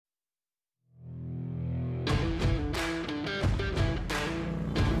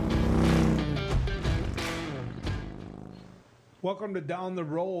Welcome to Down the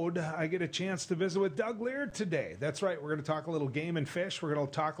Road. I get a chance to visit with Doug Lier today. That's right, we're going to talk a little game and fish. We're going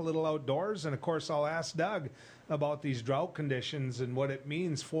to talk a little outdoors. And, of course, I'll ask Doug about these drought conditions and what it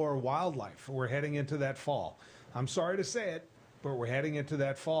means for wildlife. We're heading into that fall. I'm sorry to say it, but we're heading into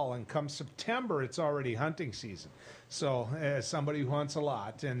that fall. And come September, it's already hunting season. So as somebody who hunts a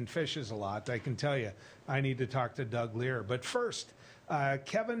lot and fishes a lot, I can tell you I need to talk to Doug Lier. But first,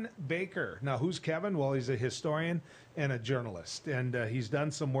 Kevin Baker. Now, who's Kevin? Well, he's a historian and a journalist, and he's done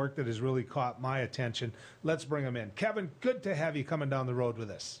some work that has really caught my attention. Let's bring him in. Kevin, good to have you coming down the road with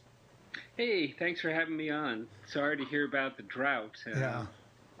us. Hey, thanks for having me on. Sorry to hear about the drought. Yeah.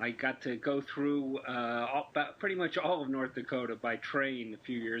 I got to go through pretty much all of North Dakota by train a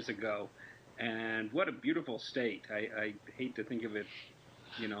few years ago, and what a beautiful state. I hate to think of it,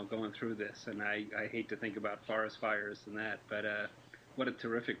 going through this, and I hate to think about forest fires and that, but what a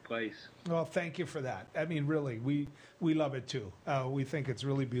terrific place. Well, thank you for that. I mean, really, we love it too. We think it's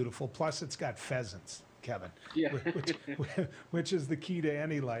really beautiful. Plus, it's got pheasants, Kevin, yeah. which is the key to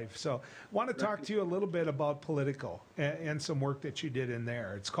any life. So I want to talk to you a little bit about Politico and some work that you did in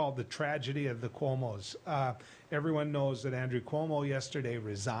there. It's called The Tragedy of the Cuomos. Everyone knows that Andrew Cuomo yesterday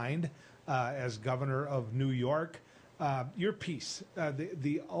resigned as governor of New York. Your piece,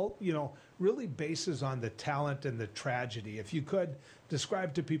 really bases on the talent and the tragedy. If you could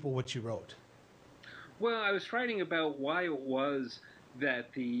describe to people what you wrote. Well, I was writing about why it was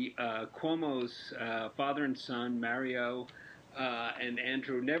that the Cuomos, father and son, Mario and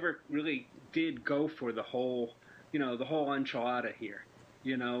Andrew, never really did go for the whole enchilada here.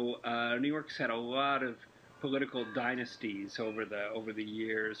 New York's had a lot of political dynasties over the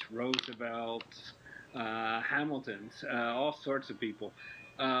years. Roosevelt's, Hamilton's, all sorts of people.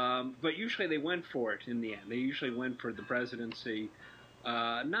 But usually they went for it in the end. They usually went for the presidency,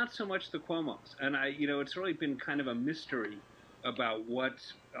 not so much the Cuomos. And it's really been kind of a mystery about what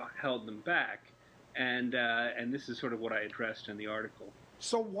held them back. And this is sort of what I addressed in the article.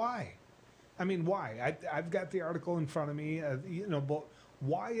 So why? I mean, why? I've got the article in front of me, but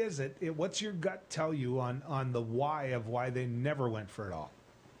why is it? What's your gut tell you on the why of why they never went for it all?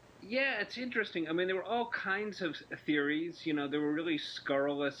 Yeah, it's interesting. I mean, there were all kinds of theories. There were really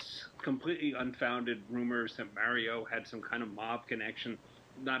scurrilous, completely unfounded rumors that Mario had some kind of mob connection.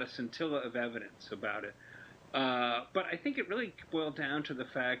 Not a scintilla of evidence about it. But I think it really boiled down to the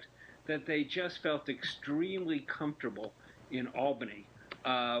fact that they just felt extremely comfortable in Albany,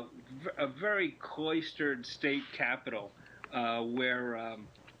 a very cloistered state capital where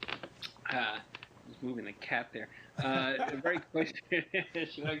just moving the cat there. Very cloistered.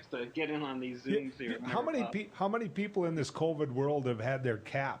 She likes to get in on these Zooms here. How many people in this COVID world have had their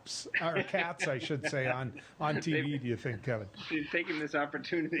cats, or cats, I should say, on TV? Do you think, Kevin? She's taking this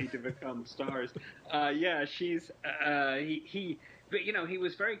opportunity to become stars. Yeah, she's but he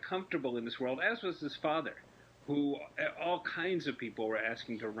was very comfortable in this world, as was his father, who all kinds of people were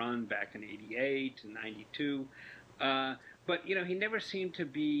asking to run back in '88 and '92. But he never seemed to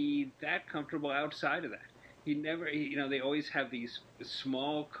be that comfortable outside of that. He never, they always have these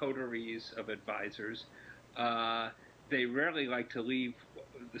small coteries of advisors. They rarely like to leave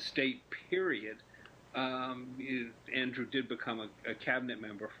the state, period. Andrew did become a cabinet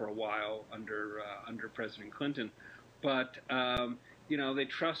member for a while under President Clinton. But, they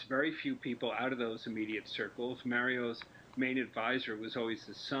trust very few people out of those immediate circles. Mario's main advisor was always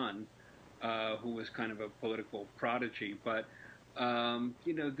his son, who was kind of a political prodigy. But,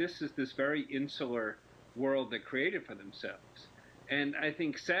 this is this very insular world they created for themselves. And I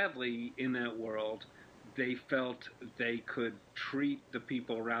think, sadly, in that world, they felt they could treat the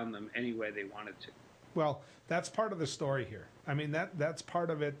people around them any way they wanted to. Well, that's part of the story here. I mean, that's part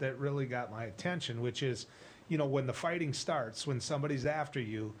of it that really got my attention, which is, when the fighting starts, when somebody's after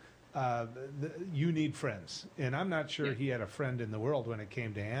you, you need friends. And I'm not sure he had a friend in the world when it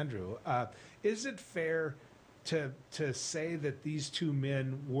came to Andrew. Is it fair to say that these two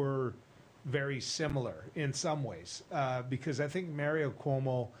men were very similar in some ways? Because I think Mario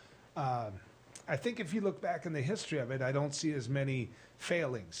Cuomo, I think if you look back in the history of it, I don't see as many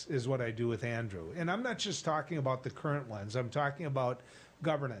failings as what I do with Andrew. And I'm not just talking about the current ones. I'm talking about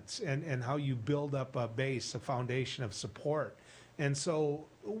governance and how you build up a base, a foundation of support. And so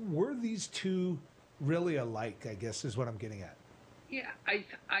were these two really alike, I guess, is what I'm getting at. Yeah,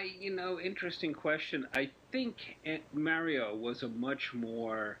 interesting question. I think Mario was a much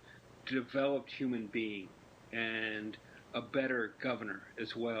more developed human being and a better governor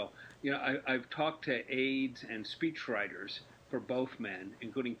as well. I've talked to aides and speechwriters for both men,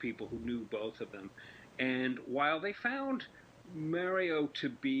 including people who knew both of them. And while they found Mario to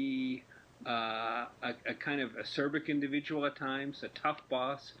be a kind of acerbic individual at times, a tough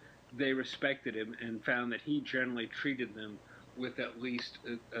boss. They respected him and found that he generally treated them with at least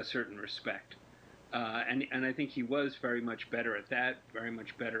a certain respect. And I think he was very much better at that, very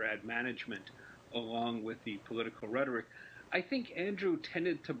much better at management, along with the political rhetoric. I think Andrew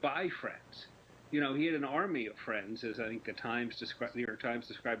tended to buy friends. You know, he had an army of friends, as I think the New York Times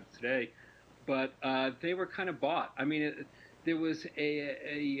described it today, but they were kind of bought. I mean, there was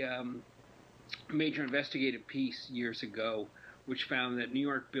a major investigative piece years ago which found that New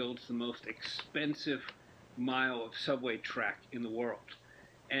York builds the most expensive mile of subway track in the world.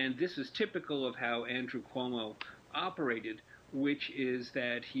 And this is typical of how Andrew Cuomo operated, which is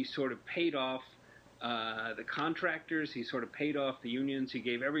that he sort of paid off the contractors, he sort of paid off the unions, he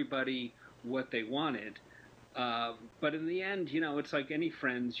gave everybody what they wanted. But in the end, you know, it's like any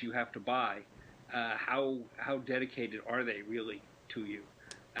friends you have to buy. How dedicated are they really to you?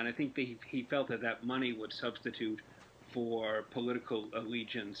 And I think he felt that that money would substitute for political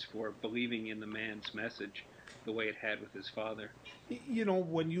allegiance, for believing in the man's message the way it had with his father. You know,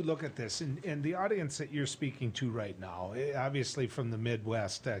 when you look at this, and the audience that you're speaking to right now, obviously from the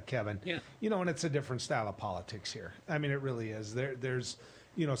Midwest, Kevin, Yeah. you know, and it's a different style of politics here. I mean, it really is. There's,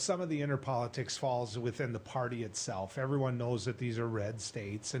 you know, some of the inner politics falls within the party itself. Everyone knows that these are red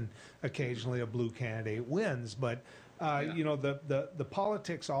states, and occasionally a blue candidate wins, but you know, the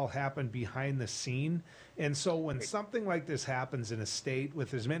politics all happen behind the scene. And so when something like this happens in a state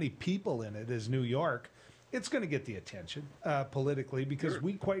with as many people in it as New York, it's going to get the attention politically, because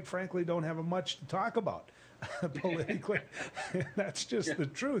we quite frankly don't have much to talk about politically. That's just the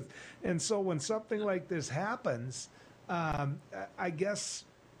truth. And so when something like this happens, I guess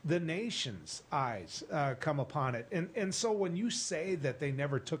the nation's eyes come upon it. And so when you say that they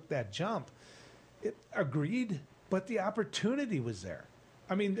never took that jump, agreed, but the opportunity was there.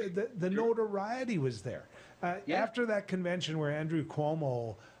 I mean, the notoriety was there. After that convention where Andrew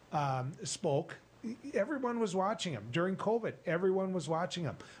Cuomo spoke, everyone was watching him. During COVID, everyone was watching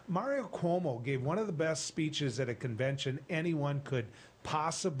him. Mario Cuomo gave one of the best speeches at a convention anyone could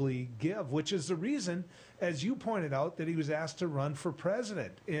possibly give, which is the reason, as you pointed out, that he was asked to run for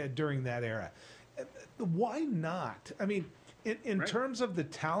president during that era. Why not? I mean, in terms of the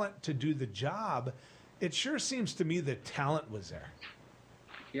talent to do the job, it sure seems to me that talent was there.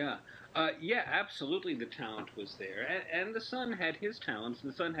 Yeah. Yeah, absolutely the talent was there. And the son had his talents.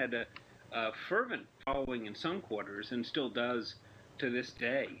 The son had a fervent following in some quarters, and still does to this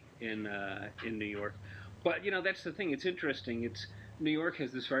day in New York. But, you know, that's the thing. It's interesting. New York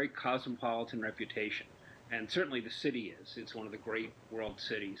has this very cosmopolitan reputation, and certainly the city is. It's one of the great world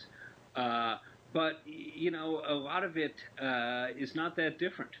cities. But, you know, a lot of it is not that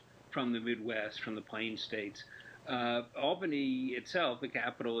different from the Midwest, from the Plain States. Albany itself, the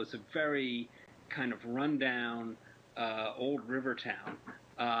capital, is a very kind of rundown old river town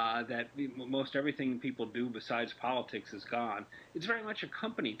that most everything people do besides politics is gone. It's very much a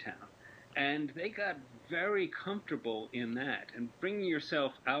company town. And they got very comfortable in that. And bringing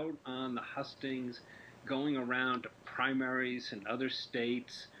yourself out on the hustings, going around to primaries in other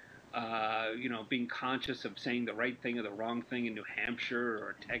states, you know, being conscious of saying the right thing or the wrong thing in New Hampshire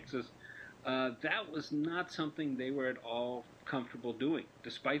or Texas, that was not something they were at all comfortable doing,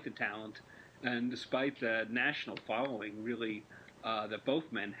 despite the talent and despite the national following, really, that both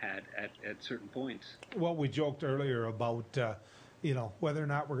men had at certain points. Well, we joked earlier about, you know, whether or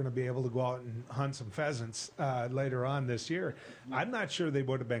not we're going to be able to go out and hunt some pheasants later on this year. I'm not sure they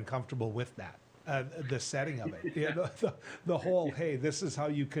would have been comfortable with that. The setting of it, you know, the whole, hey, this is how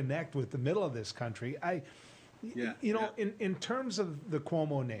you connect with the middle of this country. You know, in terms of the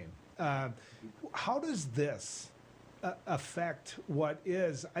Cuomo name, how does this affect what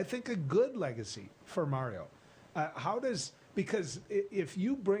is, I think, a good legacy for Mario? Because if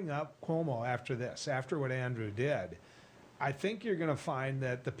you bring up Cuomo after this, after what Andrew did, I think you're going to find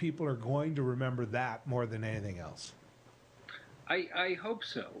that the people are going to remember that more than anything else. I hope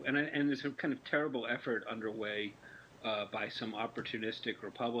so. And there's a kind of terrible effort underway by some opportunistic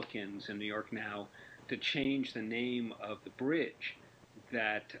Republicans in New York now to change the name of the bridge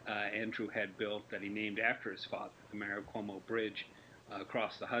that Andrew had built, that he named after his father, the Mario Cuomo Bridge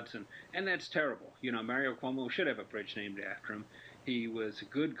across the Hudson. And that's terrible. You know, Mario Cuomo should have a bridge named after him. He was a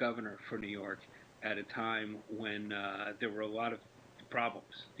good governor for New York at a time when there were a lot of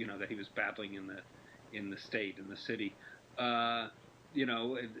problems, you know, that he was battling in the state, in the city. You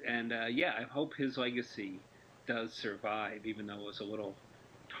know, and yeah, I hope his legacy does survive, even though it was a little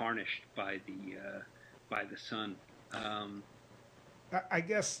tarnished by the son. I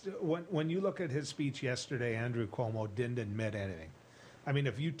guess when you look at his speech yesterday, Andrew Cuomo didn't admit anything. I mean,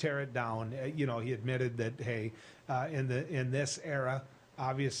 if you tear it down, he admitted that, hey, in this era,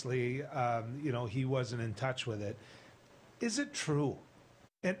 obviously, he wasn't in touch with it. Is it true?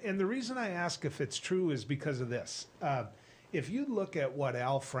 And the reason I ask if it's true is because of this. If you look at what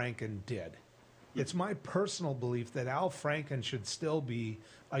Al Franken did, it's my personal belief that Al Franken should still be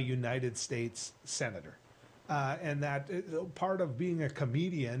a United States senator. And that part of being a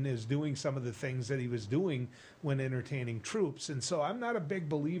comedian is doing some of the things that he was doing when entertaining troops. And so I'm not a big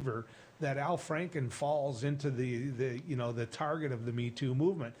believer that Al Franken falls into the target of the Me Too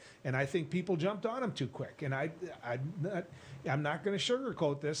movement. And I think people jumped on him too quick. And I'm not going to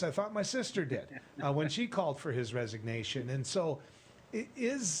sugarcoat this. I thought my sister did when she called for his resignation. And so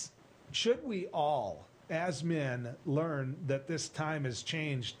should we all, as men, learn that this time has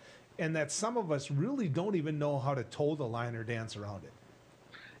changed and that some of us really don't even know how to toe the line or dance around it?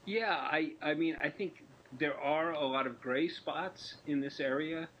 Yeah, I mean, I think there are a lot of gray spots in this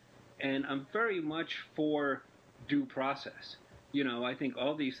area, and I'm very much for due process. I think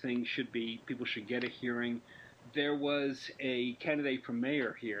all these things people should get a hearing. There was a candidate for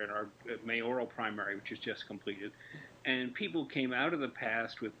mayor here in our mayoral primary, which was just completed, and people came out of the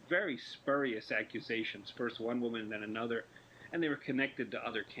past with very spurious accusations, first one woman, then another, and they were connected to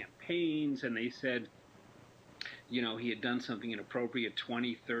other campaigns, and they said, he had done something inappropriate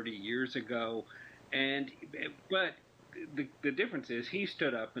 20, 30 years ago, but the difference is he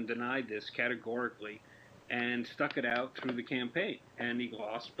stood up and denied this categorically and stuck it out through the campaign, and he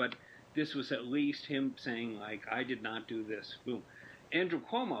lost, but this was at least him saying, like, I did not do this. Boom. Andrew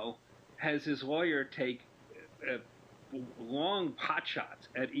Cuomo has his lawyer take long pot shots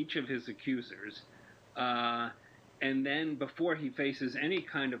at each of his accusers, and then before he faces any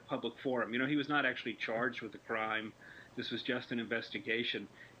kind of public forum, he was not actually charged with a crime. This was just an investigation.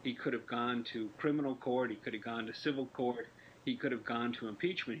 He could have gone to criminal court. He could have gone to civil court. He could have gone to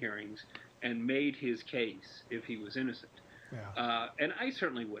impeachment hearings and made his case if he was innocent. Yeah. And I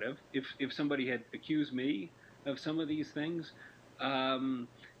certainly would have if somebody had accused me of some of these things. I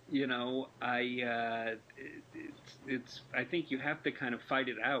think you have to kind of fight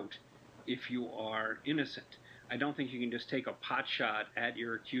it out if you are innocent. I don't think you can just take a pot shot at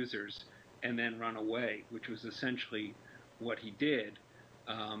your accusers and then run away, which was essentially what he did.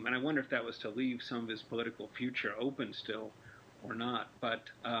 And I wonder if that was to leave some of his political future open still or not. But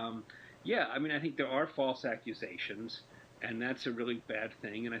I think there are false accusations, and that's a really bad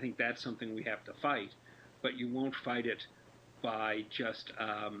thing, and I think that's something we have to fight. But you won't fight it by just,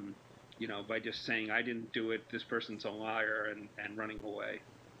 by just saying, I didn't do it, this person's a liar, and running away.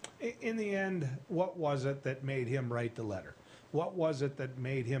 In the end, what was it that made him write the letter? What was it that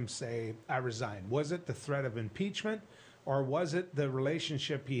made him say, I resign? Was it the threat of impeachment, or was it the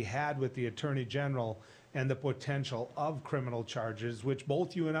relationship he had with the Attorney General and the potential of criminal charges, which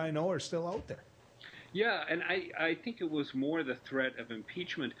both you and I know are still out there? Yeah, and I think it was more the threat of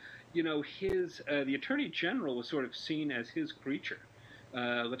impeachment. The Attorney General was sort of seen as his creature.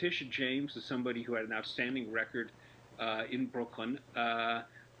 Letitia James is somebody who had an outstanding record in Brooklyn,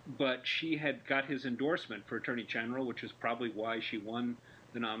 but she had got his endorsement for Attorney General, which is probably why she won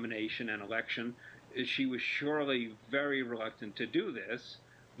the nomination and election. She was surely very reluctant to do this,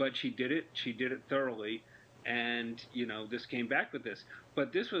 but she did it. She did it thoroughly, and this came back with this.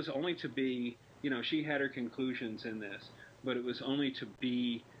 But this was only to be, she had her conclusions in this, but it was only to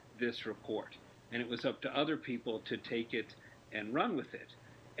be this report, and it was up to other people to take it and run with it.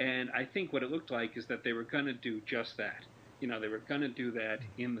 And I think what it looked like is that they were going to do just that. They were going to do that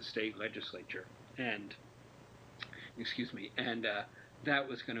in the state legislature, and that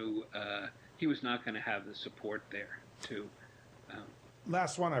was going to. He was not going to have the support there to.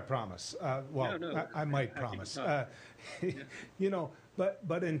 Last one, I promise. I might promise.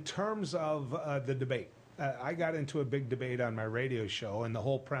 But in terms of the debate, I got into a big debate on my radio show, and the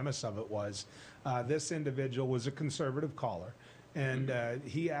whole premise of it was this individual was a conservative caller, and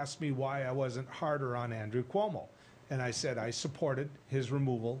he asked me why I wasn't harder on Andrew Cuomo. And I said I supported his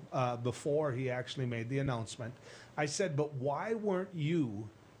removal before he actually made the announcement. I said, but why weren't you,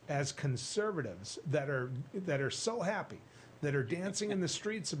 as conservatives that are so happy, that are dancing in the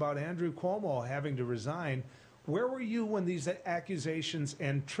streets about Andrew Cuomo having to resign, where were you when these accusations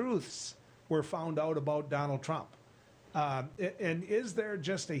and truths were found out about Donald Trump? And is there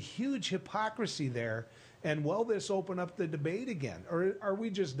just a huge hypocrisy there? And will this open up the debate again? Or are we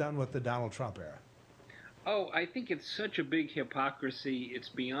just done with the Donald Trump era? Oh, I think it's such a big hypocrisy. It's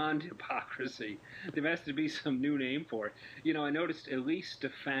beyond hypocrisy. There has to be some new name for it. I noticed Elise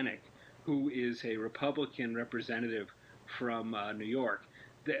Stefanik, who is a Republican representative from New York,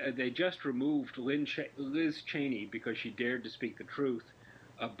 they just removed Liz Cheney because she dared to speak the truth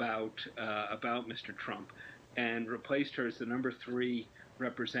about Mr. Trump, and replaced her as the number 3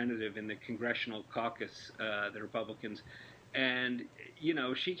 representative in the congressional caucus, the Republicans. And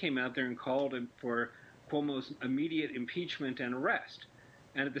she came out there and called for Cuomo's immediate impeachment and arrest.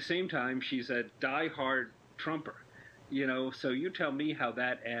 And at the same time, she's a die-hard Trumper. So you tell me how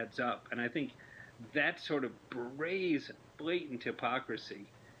that adds up. And I think that sort of brazen, blatant hypocrisy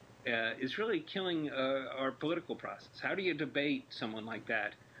is really killing our political process. How do you debate someone like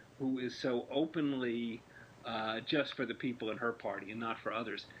that who is so openly just for the people in her party and not for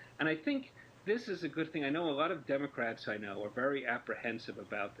others? And I think this is a good thing. I know a lot of Democrats I know are very apprehensive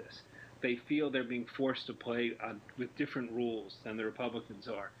about this. They feel they're being forced to play with different rules than the Republicans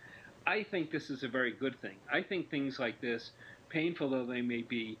are. I think this is a very good thing. I think things like this, painful though they may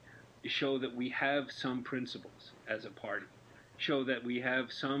be, show that we have some principles as a party. Show that we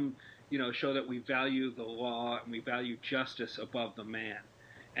have some, show that we value the law and we value justice above the man.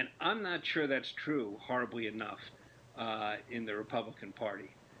 And I'm not sure that's true, horribly enough, in the Republican Party,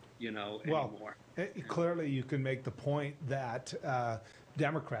 anymore. Clearly you can make the point that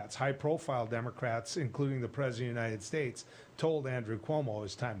Democrats, high-profile Democrats, including the President of the United States, told Andrew Cuomo it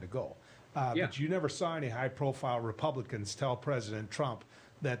was time to go. But you never saw any high-profile Republicans tell President Trump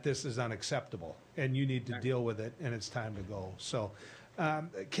that this is unacceptable and you need to deal with it and it's time to go. So,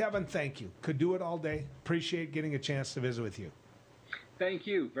 Kevin, thank you. Could do it all day. Appreciate getting a chance to visit with you. Thank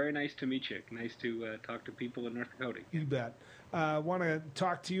you. Very nice to meet you. Nice to talk to people in North Dakota. You bet. I want to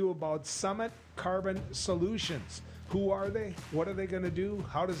talk to you about Summit Carbon Solutions. Who are they? What are they going to do?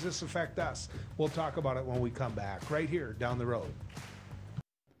 How does this affect us? We'll talk about it when we come back, right here down the road.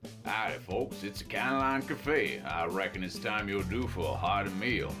 Howdy, folks. It's a Caroline Cafe. I reckon it's time you're due for a hearty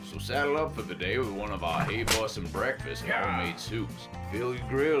meal. So saddle up for the day with one of our Hey Bossin' breakfast homemade soups. Fill your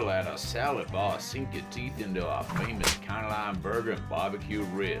grill at a salad bar. Sink your teeth into our famous Caroline Burgam barbecue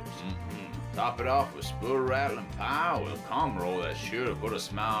ribs. Top it off with spoon rattling pie with a calm roll that's sure to put a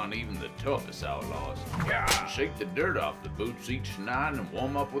smile on even the toughest outlaws. Shake the dirt off the boots each night and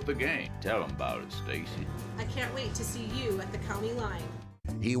warm up with the gang. Tell them about it, Stacy. I can't wait to see you at the county line.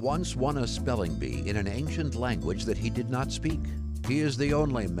 He once won a spelling bee in an ancient language that he did not speak. He is the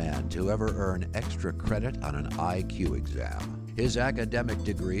only man to ever earn extra credit on an IQ exam. His academic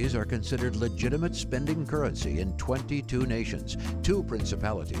degrees are considered legitimate spending currency in 22 nations, 2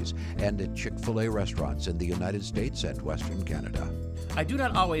 principalities, and at Chick-fil-A restaurants in the United States and Western Canada. I do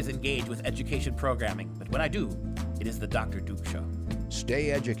not always engage with education programming, but when I do, it is the Dr. Duke Show.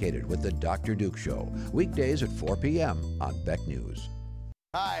 Stay educated with the Dr. Duke Show, weekdays at 4 p.m. on Beck News.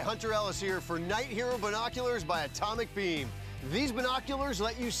 Hi, Hunter Ellis here for Night Hero Binoculars by Atomic Beam. These binoculars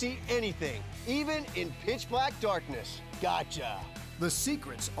let you see anything, even in pitch black darkness. Gotcha. The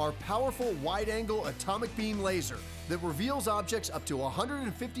secrets are powerful wide-angle atomic beam laser that reveals objects up to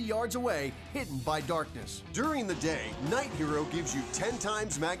 150 yards away, hidden by darkness. During the day, Night Hero gives you 10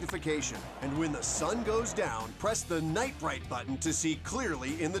 times magnification. And when the sun goes down, press the Night Bright button to see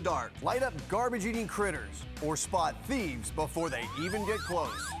clearly in the dark. Light up garbage-eating critters or spot thieves before they even get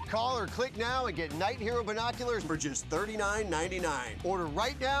close. Call or click now and get Night Hero binoculars for just $39.99. Order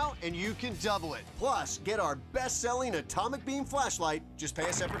right now and you can double it. Plus, get our best-selling atomic beam flashlight. Just pay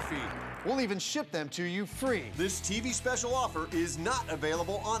a separate fee. We'll even ship them to you free. This TV special offer is not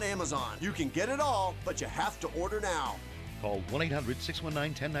available on Amazon. You can get it all, but you have to order now. Call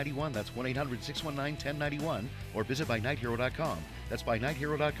 1-800-619-1091. That's 1-800-619-1091. Or visit bynighthero.com. That's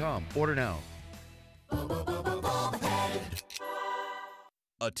bynighthero.com. Order now.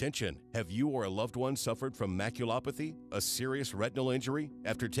 Attention, have you or a loved one suffered from maculopathy, a serious retinal injury,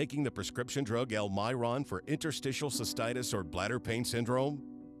 after taking the prescription drug Almiron for interstitial cystitis or bladder pain syndrome?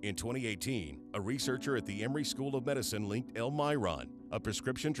 In 2018, a researcher at the Emory School of Medicine linked Almiron, a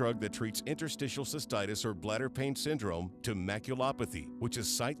prescription drug that treats interstitial cystitis or bladder pain syndrome, to maculopathy, which is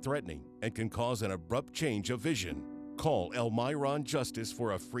sight-threatening and can cause an abrupt change of vision. Call Almiron Justice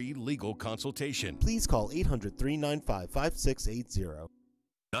for a free legal consultation. Please call 800-395-5680.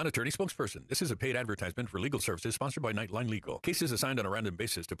 Non-attorney spokesperson. This is a paid advertisement for legal services sponsored by Nightline Legal. Cases assigned on a random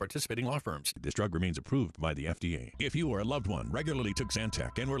basis to participating law firms. This drug remains approved by the FDA. If you or a loved one regularly took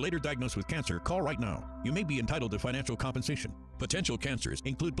Zantac and were later diagnosed with cancer, call right now. You may be entitled to financial compensation. Potential cancers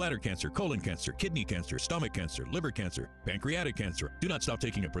include bladder cancer, colon cancer, kidney cancer, stomach cancer, liver cancer, pancreatic cancer. Do not stop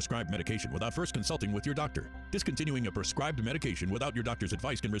taking a prescribed medication without first consulting with your doctor. Discontinuing a prescribed medication without your doctor's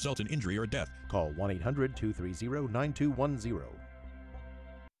advice can result in injury or death. Call 1-800-230-9210.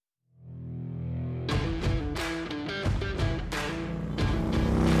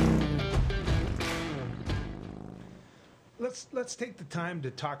 Let's take the time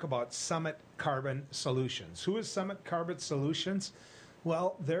to talk about Summit Carbon Solutions. Who is Summit Carbon Solutions?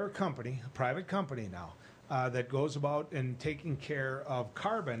 Well, they're a company, a private company now, that goes about and taking care of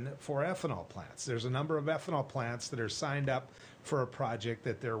carbon for ethanol plants. There's a number of ethanol plants that are signed up for a project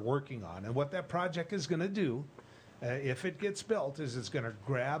that they're working on. And what that project is going to do, if it gets built, is it's going to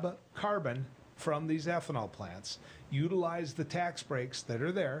grab carbon from these ethanol plants, utilize the tax breaks that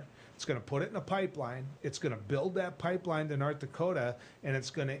are there. It's going to put it in a pipeline. It's going to build that pipeline to North Dakota, and it's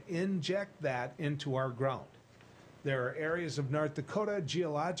going to inject that into our ground. There are areas of North Dakota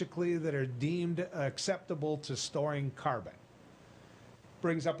geologically that are deemed acceptable to storing carbon.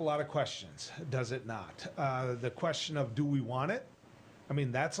 Brings up a lot of questions, does it not? The question of, do we want it? I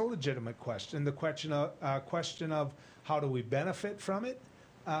mean, that's a legitimate question. The question of how do we benefit from it?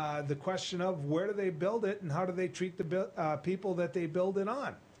 The question of where do they build it and how do they treat the people that they build it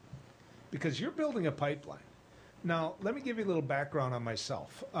on? Because you're building a pipeline. Now, let me give you a little background on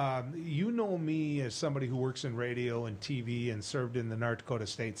myself. You know me as somebody who works in radio and TV and served in the North Dakota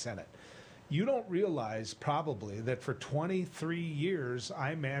State Senate. You don't realize probably that for 23 years,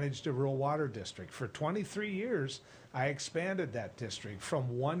 I managed a rural water district. For 23 years, I expanded that district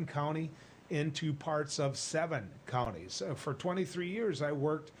from one county into parts of 7 counties. For 23 years, I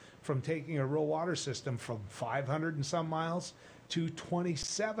worked from taking a rural water system from 500 and some miles to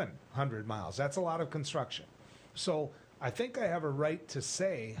 2,700 miles. That's a lot of construction. So I think I have a right to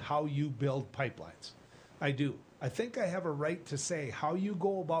say how you build pipelines. I do. I think I have a right to say how you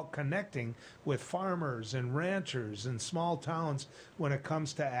go about connecting with farmers and ranchers and small towns when it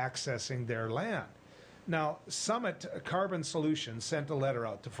comes to accessing their land. Now, Summit Carbon Solutions sent a letter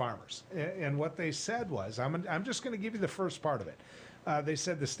out to farmers. And what they said was, I'm just going to give you the first part of it. They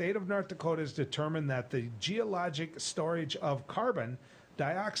said the state of North Dakota has determined that the geologic storage of carbon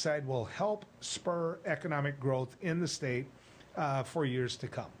dioxide will help spur economic growth in the state for years to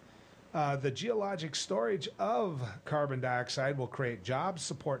come. The geologic storage of carbon dioxide will create jobs,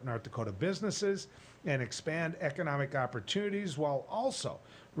 support North Dakota businesses, and expand economic opportunities while also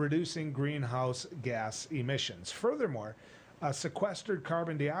reducing greenhouse gas emissions. Furthermore, sequestered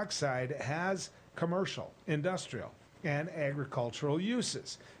carbon dioxide has commercial, industrial, and agricultural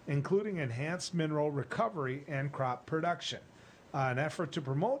uses, including enhanced mineral recovery and crop production. An effort to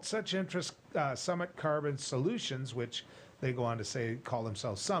promote such interest, Summit Carbon Solutions, which they go on to say call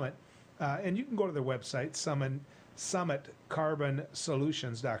themselves Summit, and you can go to their website,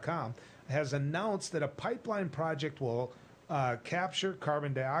 summitcarbonsolutions.com, has announced that a pipeline project will capture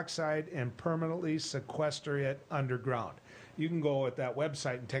carbon dioxide and permanently sequester it underground. You can go at that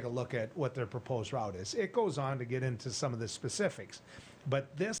website and take a look at what their proposed route is. It goes on to get into some of the specifics.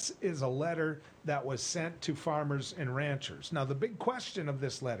 But this is a letter that was sent to farmers and ranchers. Now, the big question of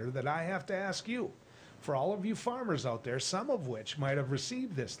this letter that I have to ask you, for all of you farmers out there, some of which might have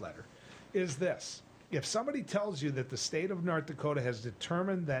received this letter, is this. If somebody tells you that the state of North Dakota has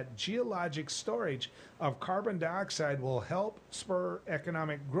determined that geologic storage of carbon dioxide will help spur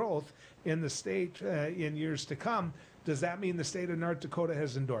economic growth in the state in years to come, does that mean the state of North Dakota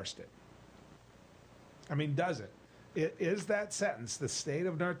has endorsed it? I mean, does it? Is that sentence, the state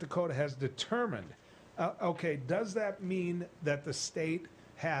of North Dakota has determined, okay, does that mean that the state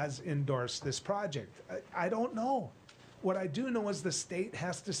has endorsed this project? I don't know. What I do know is the state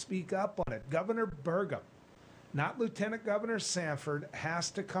has to speak up on it. Govenor Burgam, not Lieutenant Governor Sanford,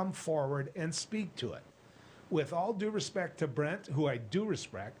 has to come forward and speak to it. With all due respect to Brent, who I do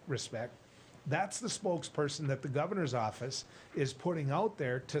respect, that's the spokesperson that the governor's office is putting out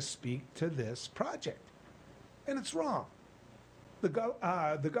there to speak to this project. And it's wrong. The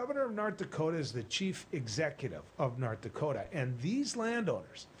governor of North Dakota is the chief executive of North Dakota. And these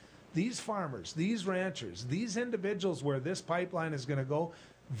landowners, these farmers, these ranchers, these individuals where this pipeline is going to go,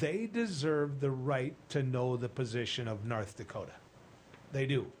 they deserve the right to know the position of North Dakota. They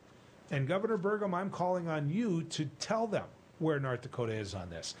do. And Governor Burgam, I'm calling on you to tell them where North Dakota is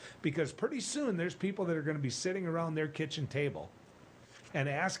on this. Because pretty soon there's people that are going to be sitting around their kitchen table and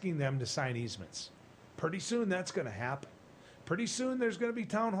asking them to sign easements. Pretty soon that's going to happen. Pretty soon there's going to be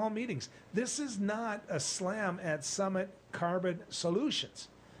town hall meetings. This is not a slam at Summit Carbon Solutions.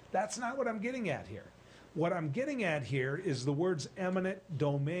 That's not what I'm getting at here. What I'm getting at here is the words eminent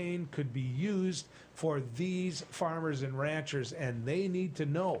domain could be used for these farmers and ranchers, and they need to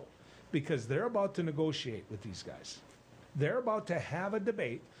know because they're about to negotiate with these guys. They're about to have a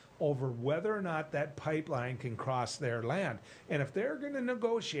debate over whether or not that pipeline can cross their land. And if they're going to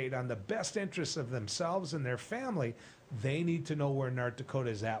negotiate on the best interests of themselves and their family, they need to know where North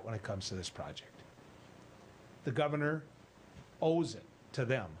Dakota is at when it comes to this project. The governor owes it to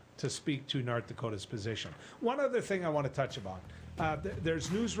them to speak to North Dakota's position. One other thing I want to touch upon.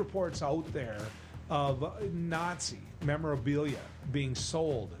 There's news reports out there of Nazi memorabilia being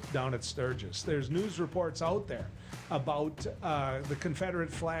sold down at Sturgis. There's news reports out there about the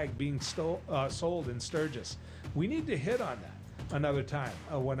Confederate flag being sold in Sturgis. We need to hit on that another time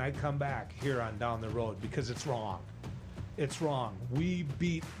when I come back here on Down the Road, because it's wrong. It's wrong. We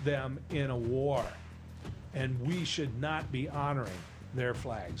beat them in a war, and we should not be honoring their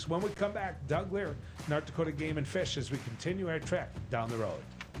flags. When we come back, Doug Lier, North Dakota Game and Fish, as we continue our trek down the road.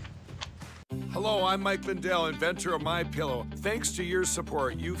 Hello, I'm Mike Lindell, inventor of MyPillow. Thanks to your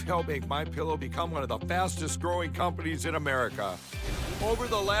support, you've helped make MyPillow become one of the fastest growing companies in America. Over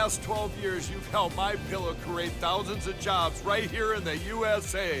the last 12 years, you've helped MyPillow create thousands of jobs right here in the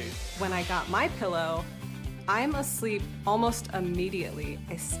USA. When I got MyPillow, I'm asleep almost immediately.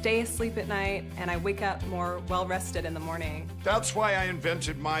 I stay asleep at night and I wake up more well-rested in the morning. That's why I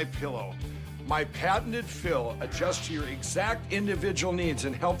invented MyPillow. My patented fill adjusts to your exact individual needs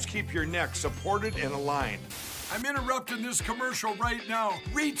and helps keep your neck supported and aligned. I'm interrupting this commercial right now.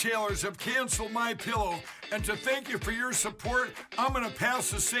 Retailers have canceled MyPillow, and to thank you for your support, I'm going to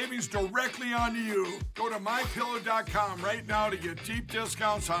pass the savings directly on to you. Go to MyPillow.com right now to get deep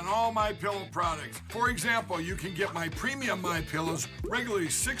discounts on all MyPillow products. For example, you can get my premium MyPillows, regularly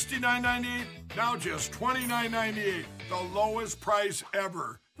 $69.98, now just $29.98, the lowest price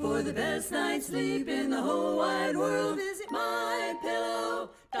ever. For the best night's sleep in the whole wide world, visit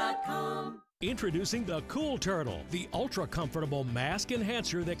MyPillow.com. Introducing the Cool Turtle, the ultra-comfortable mask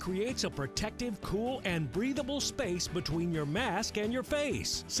enhancer that creates a protective, cool, and breathable space between your mask and your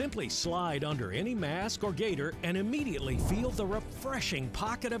face. Simply slide under any mask or gaiter and immediately feel the refreshing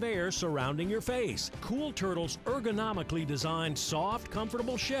pocket of air surrounding your face. Cool Turtle's ergonomically designed, soft,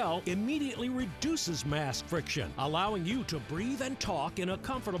 comfortable shell immediately reduces mask friction, allowing you to breathe and talk in a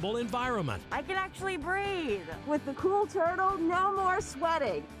comfortable environment. I can actually breathe. With the Cool Turtle, no more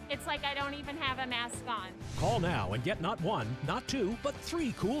sweating. It's like I don't even have a mask on. Call now and get not one, not two, but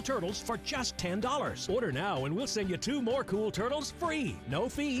 3 Cool Turtles for just $10. Order now and we'll send you 2 more Cool Turtles free. No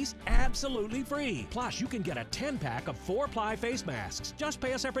fees, absolutely free. Plus, you can get a 10-pack of 4-ply face masks. Just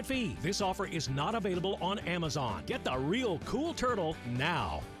pay a separate fee. This offer is not available on Amazon. Get the real Cool Turtle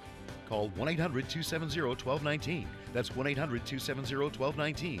now. Call 1-800-270-1219. That's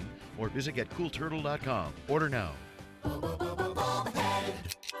 1-800-270-1219. Or visit getcoolturtle.com. Order now.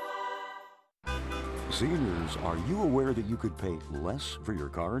 Seniors, are you aware that you could pay less for your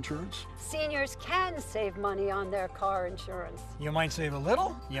car insurance? Seniors can save money on their car insurance. You might save a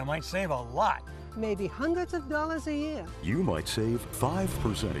little, you might save a lot. Maybe hundreds of dollars a year. You might save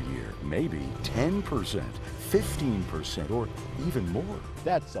 5% a year, maybe 10%, 15%, or even more.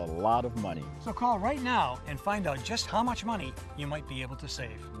 That's a lot of money. So call right now and find out just how much money you might be able to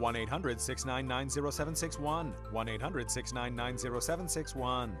save. 1-800-699-0761.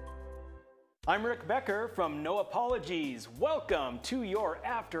 1-800-699-0761. I'm Rick Becker from No Apologies. Welcome to your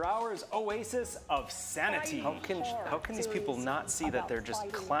after-hours oasis of sanity. How can these people not see that they're just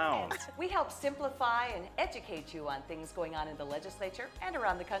clowns? We help simplify and educate you on things going on in the legislature and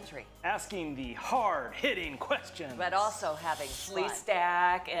around the country. Asking the hard-hitting questions. But also having Lee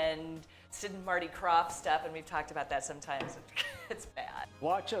Stack and Sid and Marty Croft stuff, and we've talked about that sometimes. It's bad.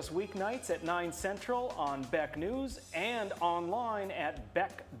 Watch us weeknights at 9 Central on Beck News and online at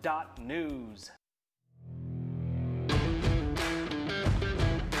beck.news.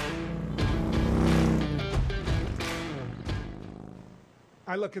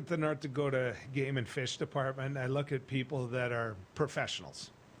 I look at the North Dakota Game and Fish Department. I look at people that are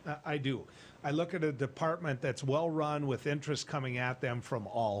professionals. I do. I look at a department that's well run with interest coming at them from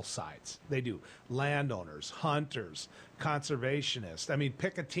all sides. They do. Landowners, hunters, conservationists. I mean,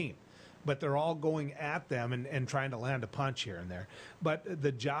 pick a team. But they're all going at them and trying to land a punch here and there. But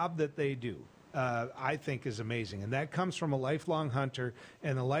the job that they do, I think, is amazing. And that comes from a lifelong hunter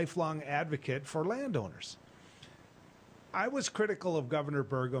and a lifelong advocate for landowners. I was critical of Govenor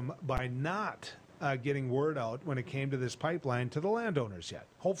Burgam by not getting word out when it came to this pipeline to the landowners yet.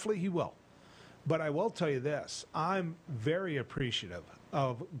 Hopefully he will. But I will tell you this, I'm very appreciative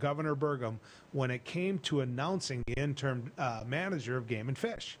of Govenor Burgam when it came to announcing the interim manager of Game and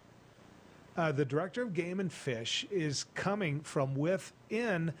Fish. The director of Game and Fish is coming from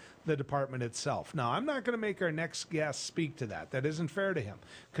within the department itself. Now, I'm not going to make our next guest speak to that. That isn't fair to him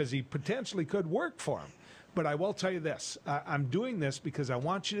because he potentially could work for him. But I will tell you this, I'm doing this because I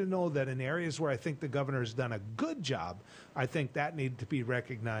want you to know that in areas where I think the governor has done a good job, I think that needed to be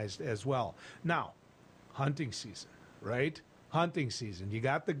recognized as well. Now, hunting season, right? Hunting season. You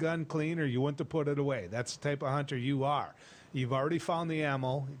got the gun clean or you want to put it away. That's the type of hunter you are. You've already found the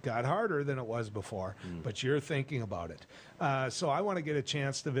ammo. It got harder than it was before, but you're thinking about it. So I want to get a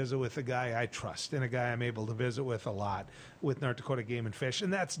chance to visit with a guy I trust and a guy I'm able to visit with a lot with North Dakota Game and Fish,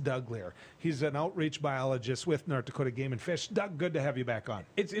 and that's Doug Lier. He's an outreach biologist with North Dakota Game and Fish. Doug, good to have you back on.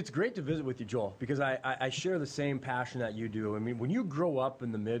 It's great to visit with you, Joel, because I share the same passion that you do. I mean, when you grow up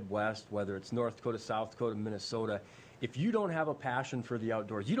in the Midwest, whether it's North Dakota, South Dakota, Minnesota, if you don't have a passion for the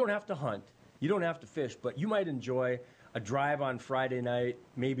outdoors, you don't have to hunt, you don't have to fish, but you might enjoy a drive on Friday night,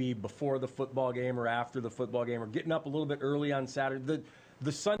 maybe before the football game or after the football game, or getting up a little bit early on Saturday,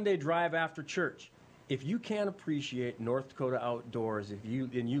 the Sunday drive after church. If you can't appreciate North Dakota outdoors, and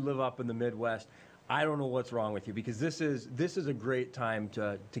you live up in the Midwest, I don't know what's wrong with you, because this is a great time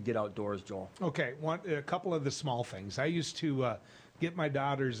to get outdoors, Joel. Okay, a couple of the small things. I used to get my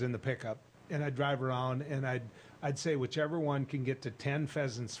daughters in the pickup, and I'd drive around, and I'd say whichever one can get to 10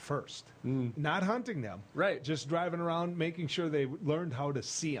 pheasants first. Not hunting them. Right. Just driving around, making sure they learned how to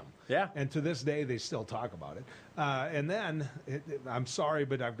see them. Yeah. And to this day, they still talk about it. And then, I'm sorry,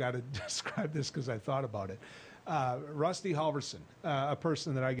 but I've got to describe this because I thought about it. Rusty Halverson, a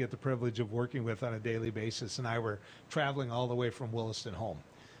person that I get the privilege of working with on a daily basis, and I were traveling all the way from Williston home.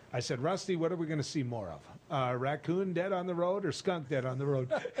 I said, Rusty, what are we going to see more of? Raccoon dead on the road or skunk dead on the road?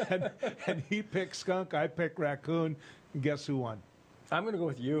 and he picked skunk, I picked raccoon, and guess who won? I'm going to go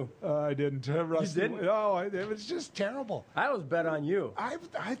with you. I didn't. Rusty, you didn't? No, it was just terrible. I was bet on you. I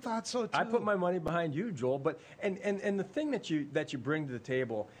thought so, too. I put my money behind you, Joel. But and the thing that you bring to the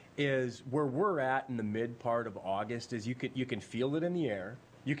table is where we're at in the mid part of August is you can feel it in the air.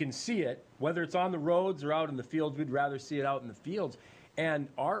 You can see it, whether it's on the roads or out in the fields. We'd rather see it out in the fields. And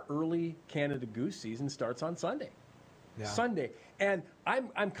our early Canada goose season starts on Sunday. Yeah. Sunday. And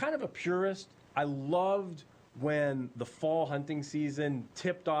I'm kind of a purist. I loved when the fall hunting season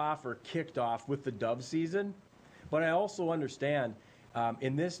tipped off or kicked off with the dove season. But I also understand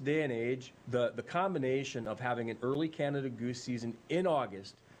in this day and age, the combination of having an early Canada goose season in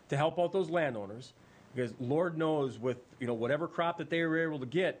August to help out those landowners, because Lord knows with whatever crop that they were able to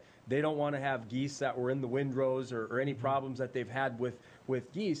get, they don't want to have geese that were in the windrows or any problems that they've had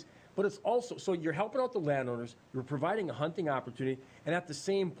with geese. But it's also, so you're helping out the landowners, you're providing a hunting opportunity, and at the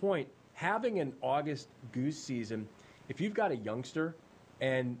same point, having an August goose season, if you've got a youngster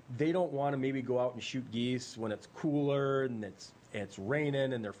and they don't want to maybe go out and shoot geese when it's cooler and it's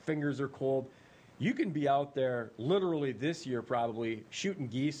raining and their fingers are cold, you can be out there literally this year probably shooting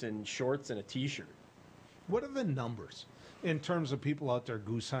geese in shorts and a t-shirt. What are the numbers in terms of people out there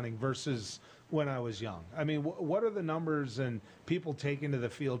goose hunting versus when I was young? I mean, what are the numbers and people taking to the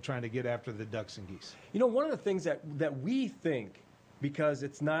field trying to get after the ducks and geese? One of the things that we think, because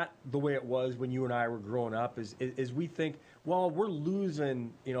it's not the way it was when you and I were growing up, is we think, well, we're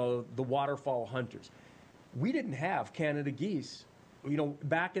losing, the waterfowl hunters. We didn't have Canada geese,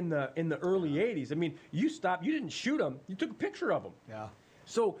 back in the early 80s. I mean, you didn't shoot them, you took a picture of them. Yeah.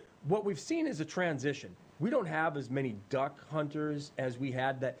 So what we've seen is a transition. We don't have as many duck hunters as we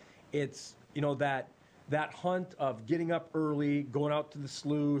had. That it's, that hunt of getting up early, going out to the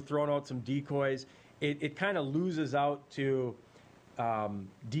slough, throwing out some decoys. It kind of loses out to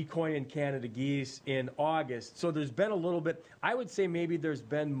decoying Canada geese in August. So there's been a little bit, I would say maybe there's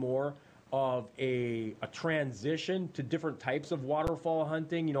been more of a transition to different types of waterfowl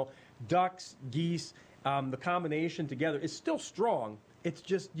hunting. Ducks, geese, the combination together is still strong. It's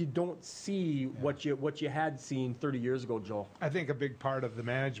just you don't see what you had seen 30 years ago, Joel. I think a big part of the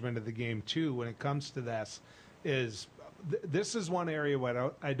management of the game, too, when it comes to this, is this is one area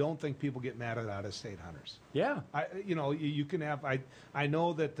where I don't think people get mad at out-of-state hunters. Yeah. You can have, I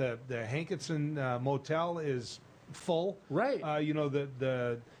know that the Hankinson Motel is full. Right.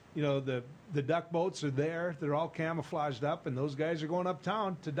 The duck boats are there. They're all camouflaged up, and those guys are going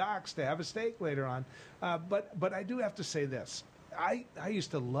uptown to docks to have a steak later on. But I do have to say this. I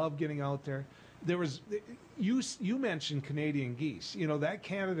used to love getting out there. There was, you mentioned Canadian geese. That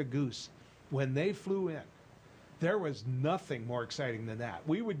Canada goose, when they flew in, there was nothing more exciting than that.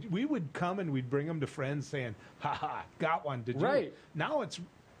 We would come and we'd bring them to friends saying, "Ha ha, got one, did you?" Right. Now it's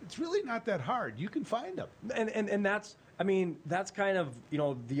really not that hard. You can find them. And that's, that's kind of,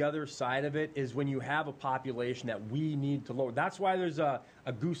 the other side of it is when you have a population that we need to lower. That's why there's a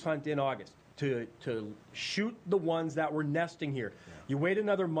goose hunt in August, to shoot the ones that were nesting here. Yeah. You wait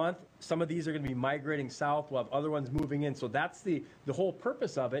another month, some of these are going to be migrating south, we'll have other ones moving in. So that's the whole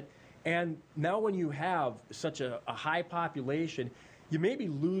purpose of it. And now when you have such a high population, you maybe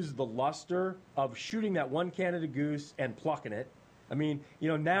lose the luster of shooting that one Canada goose and plucking it. I mean,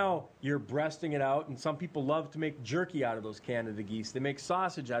 now you're breasting it out, and some people love to make jerky out of those Canada geese. They make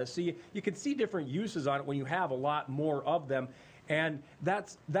sausage out of it. So you can see different uses on it when you have a lot more of them. And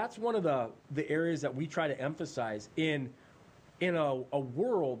that's one of the areas that we try to emphasize in a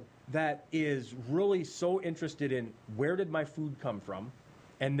world that is really so interested in where did my food come from,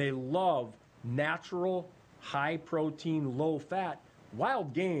 and they love natural, high protein, low fat.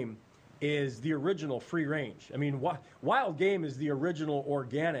 Wild game is the original free range. I mean, wild game is the original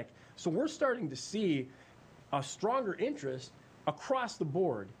organic. So we're starting to see a stronger interest across the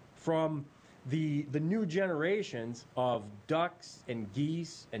board from the new generations of ducks and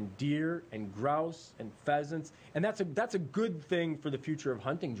geese and deer and grouse and pheasants, and that's a good thing for the future of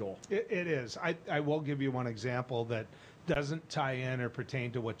hunting, Joel. It is. I will give you one example that doesn't tie in or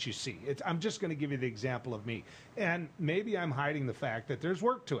pertain to what you see. I'm just going to give you the example of me, and maybe I'm hiding the fact that there's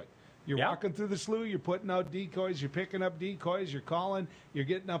work to it. You're walking through the slough, you're putting out decoys, you're picking up decoys, you're calling, you're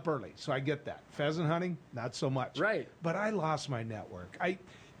getting up early. So I get that. Pheasant hunting, not so much. Right. But I lost my network.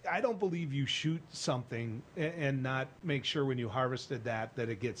 I don't believe you shoot something and not make sure when you harvested that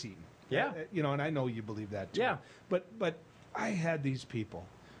it gets eaten. Yeah. And I know you believe that too. Yeah. But I had these people,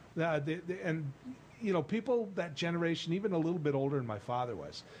 and people that generation, even a little bit older than my father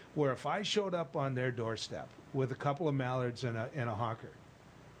was, where if I showed up on their doorstep with a couple of mallards and a hawker,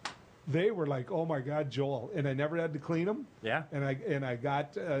 they were like, "Oh my God, Joel!" And I never had to clean them. Yeah. And I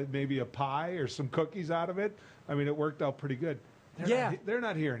got maybe a pie or some cookies out of it. I mean, it worked out pretty good. They're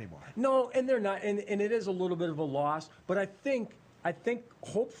not here anymore. No, and they're not, and it is a little bit of a loss. But I think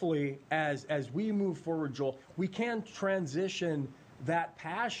hopefully as we move forward, Joel, we can transition that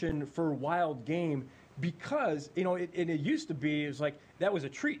passion for wild game, because it used to be, it was like that was a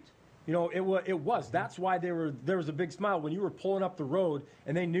treat. It was. That's why there was a big smile when you were pulling up the road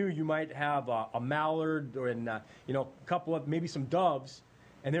and they knew you might have a mallard and a couple of maybe some doves,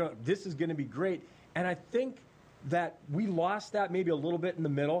 and they're like, this is going to be great. And I think that we lost that maybe a little bit in the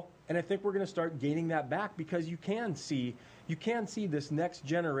middle, and I think we're going to start gaining that back, because you can see this next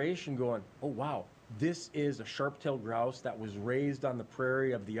generation going, oh wow, this is a sharp-tailed grouse that was raised on the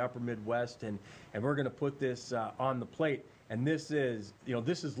prairie of the upper Midwest, and we're going to put this on the plate. And this is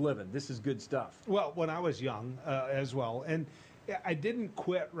living. This is good stuff. Well, when I was young as well, and I didn't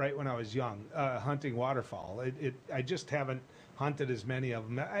quit right when I was young hunting waterfowl. I just haven't hunted as many of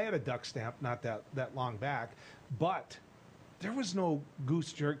them. I had a duck stamp not that long back, but there was no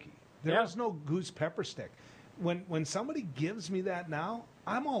goose jerky. There was no goose pepper stick. When somebody gives me that now,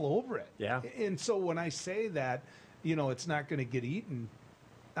 I'm all over it. Yeah. And so when I say that, it's not going to get eaten,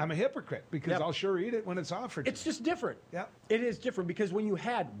 I'm a hypocrite, because I'll sure eat it when it's offered. It's just different. Yeah. It is different, because when you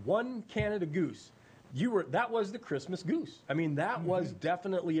had one Canada goose, that was the Christmas goose. I mean, that was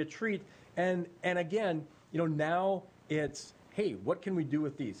definitely a treat. And again, now it's, hey, what can we do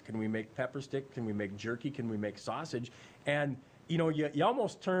with these? Can we make pepper stick? Can we make jerky? Can we make sausage? And you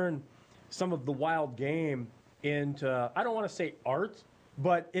almost turn some of the wild game into, I don't want to say art,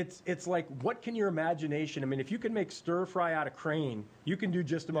 but it's like, what can your imagination? I mean, if you can make stir fry out of crane, you can do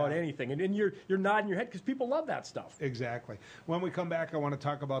just about anything. And you're nodding your head because people love that stuff. Exactly. When we come back, I want to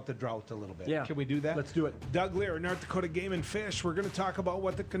talk about the drought a little bit. Yeah. Can we do that? Let's do it. Doug Lier, North Dakota Game and Fish. We're going to talk about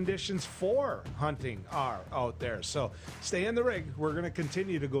what the conditions for hunting are out there. So stay in the rig. We're going to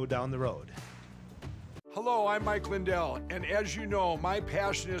continue to go down the road. Hello, I'm Mike Lindell, and as you know, my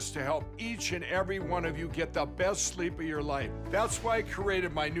passion is to help each and every one of you get the best sleep of your life. That's why I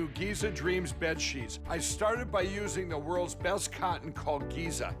created my new Giza Dreams bed sheets. I started by using the world's best cotton called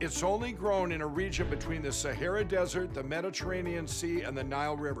Giza. It's only grown in a region between the Sahara Desert, the Mediterranean Sea, and the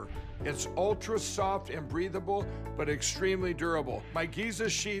Nile River. It's ultra soft and breathable, but extremely durable. My Giza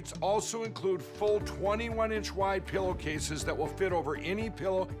sheets also include full 21-inch wide pillowcases that will fit over any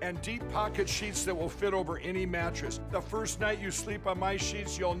pillow, and deep pocket sheets that will fit over any mattress. The first night you sleep on my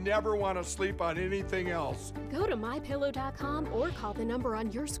sheets, you'll never want to sleep on anything else. Go to MyPillow.com or call the number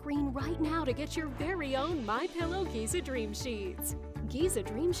on your screen right now to get your very own MyPillow Giza Dream Sheets. Giza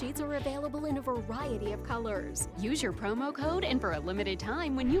Dream Sheets are available in a variety of colors. Use your promo code, and for a limited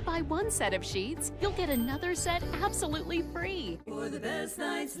time, when you buy one set of sheets, you'll get another set absolutely free. For the best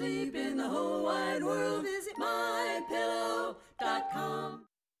night's sleep in the whole wide world, visit MyPillow.com.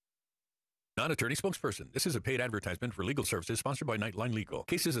 Non-attorney spokesperson. This is a paid advertisement for legal services sponsored by Nightline Legal.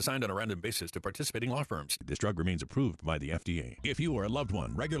 Cases assigned on a random basis to participating law firms. This drug remains approved by the FDA. If you or a loved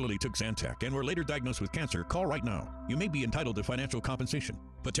one regularly took Zantac and were later diagnosed with cancer, call right now. You may be entitled to financial compensation.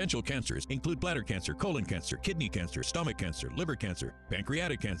 Potential cancers include bladder cancer, colon cancer, kidney cancer, stomach cancer, liver cancer,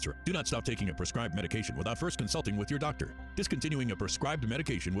 pancreatic cancer. Do not stop taking a prescribed medication without first consulting with your doctor. Discontinuing a prescribed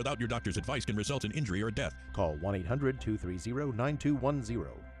medication without your doctor's advice can result in injury or death. Call 1-800-230-9210.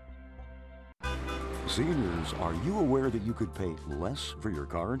 Seniors, are you aware that you could pay less for your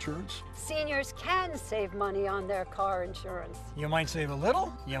car insurance? Seniors can save money on their car insurance. You might save a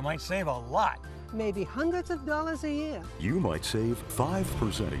little, you might save a lot. Maybe hundreds of dollars a year. You might save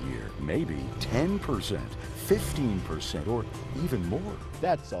 5% a year, maybe 10%, 15%, or even more.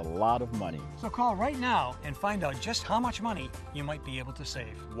 That's a lot of money. So call right now and find out just how much money you might be able to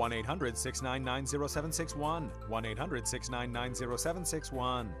save. 1-800-699-0761.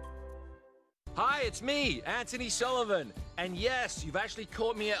 1-800-699-0761. Hi, it's me, Anthony Sullivan. And yes, you've actually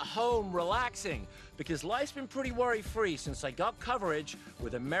caught me at home relaxing because life's been pretty worry-free since I got coverage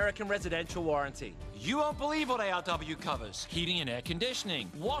with American Residential Warranty. You won't believe what ARW covers. Heating and air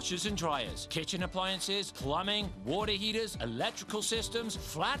conditioning, washers and dryers, kitchen appliances, plumbing, water heaters, electrical systems,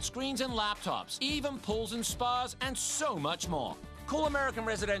 flat screens and laptops, even pools and spas, and so much more. Call American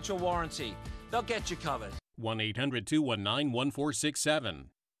Residential Warranty. They'll get you covered. 1-800-219-1467.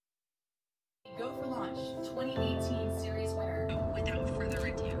 Go for Launch 2018 series winner. Without further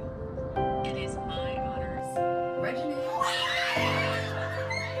ado, it is my honors. Regina.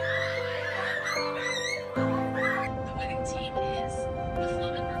 The winning team is the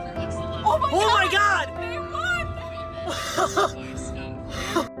Flumin River Excellent. Oh my God! They won!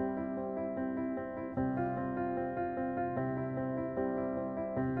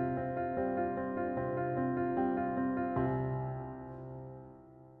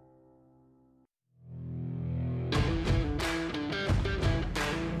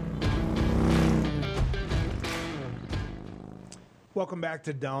 Welcome back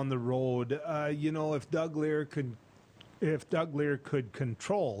to Down the Road. If Doug Lier could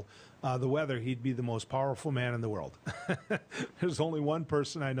control the weather, he'd be the most powerful man in the world. There's only one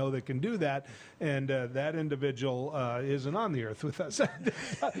person I know that can do that, and that individual isn't on the earth with us.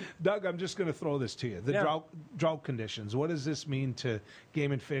 Doug, I'm just going to throw this to you. The drought conditions. What does this mean to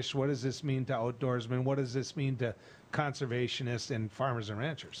game and fish? What does this mean to outdoorsmen? What does this mean to conservationists and farmers and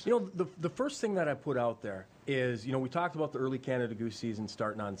ranchers? The first thing that I put out there is, we talked about the early Canada goose season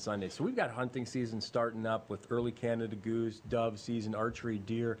starting on Sunday. So we've got hunting season starting up with early Canada goose, dove season, archery,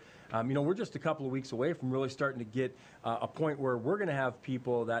 deer. We're just a couple of weeks away from really starting to get a point where we're going to have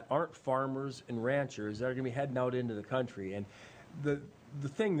people that aren't farmers and ranchers that are going to be heading out into the country. And the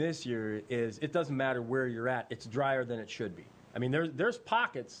thing this year is it doesn't matter where you're at. It's drier than it should be. I mean, there's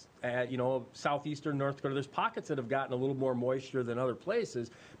pockets at, southeastern North Dakota. There's pockets that have gotten a little more moisture than other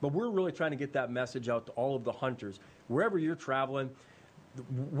places, but we're really trying to get that message out to all of the hunters. Wherever you're traveling,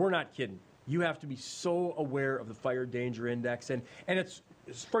 we're not kidding. You have to be so aware of the fire danger index, and it's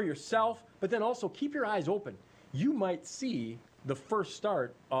for yourself, but then also keep your eyes open. You might see the first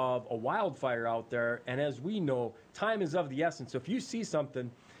start of a wildfire out there, and as we know, time is of the essence. So if you see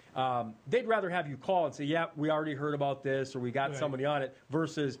something, they'd rather have you call and say, yeah, we already heard about this, or we got somebody on it,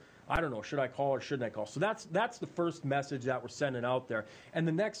 versus, I don't know, should I call or shouldn't I call? So that's the first message that we're sending out there. And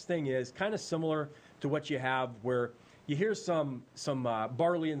the next thing is kind of similar to what you have where you hear some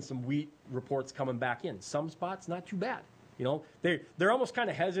barley and some wheat reports coming back in. Some spots, not too bad. They're almost kind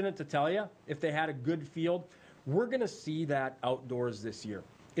of hesitant to tell you if they had a good field. We're going to see that outdoors this year.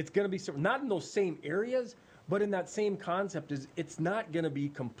 It's going to be not in those same areas, but in that same concept is it's not going to be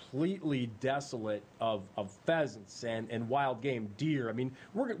completely desolate of pheasants and wild game, deer. I mean,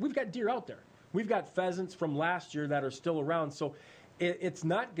 we've got deer out there. We've got pheasants from last year that are still around. So it's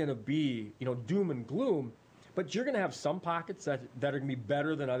not going to be, doom and gloom, but you're going to have some pockets that are going to be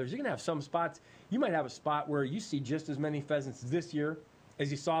better than others. You're going to have some spots. You might have a spot where you see just as many pheasants this year as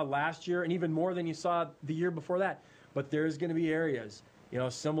you saw last year, and even more than you saw the year before that. But there's going to be areas,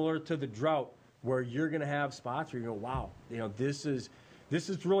 similar to the drought, where you're going to have spots where you go, wow, this is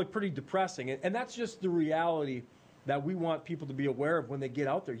really pretty depressing. And that's just the reality that we want people to be aware of when they get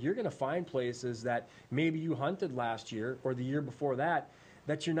out there. You're going to find places that maybe you hunted last year or the year before that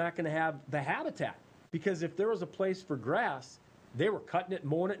you're not going to have the habitat. Because if there was a place for grass, they were cutting it,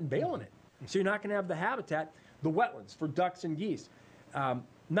 mowing it, and baling it. So you're not going to have the habitat, the wetlands for ducks and geese.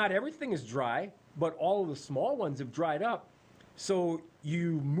 Not everything is dry, but all of the small ones have dried up. So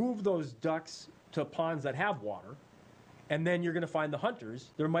you move those ducks to ponds that have water, and then you're going to find the hunters.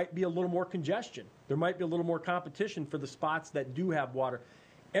 There might be a little more congestion. There might be a little more competition for the spots that do have water.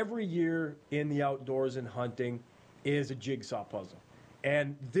 every year in the outdoors and hunting is a jigsaw puzzle.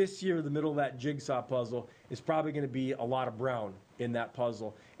 And this year, the middle of that jigsaw puzzle is probably going to be a lot of brown in that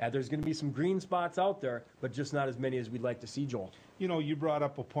puzzle. There's going to be some green spots out there, but just not as many as we'd like to see, Joel. You know, you brought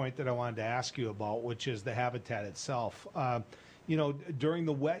up a point that I wanted to ask you about, which is the habitat itself. You know, during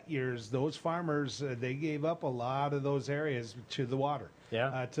the wet years, those farmers, they gave up a lot of those areas to the water,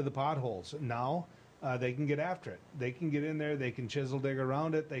 to the potholes. Now, they can get after it. They can get in there, they can chisel dig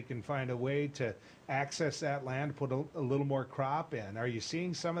around it, they can find a way to access that land, put a little more crop in. Are you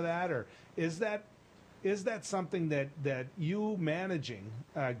seeing some of that, or is that something that you managing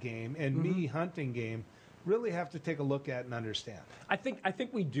game and me hunting game really have to take a look at and understand? I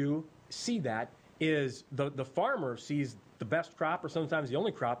think we do see that. Is the farmer sees the best crop, or sometimes the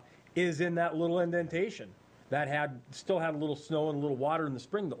only crop, is in that little indentation that still had a little snow and a little water in the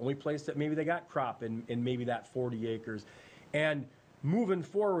spring, the only place that maybe they got crop in maybe that 40 acres. And moving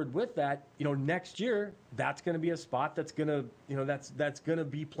forward with that, you know, next year, that's going to be a spot that's going to, you know, that's going to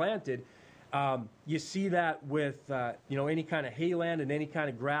be planted. You see that with, you know, any kind of hayland and any kind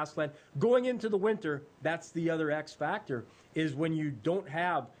of grassland. Going into the winter, that's the other X factor, is when you didn't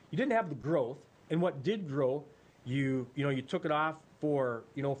have the growth, and what did grow, you took it off for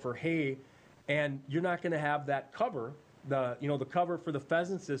hay, and you're not going to have that cover, the cover for the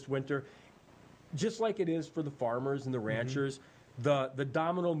pheasants this winter, just like it is for the farmers and the ranchers. The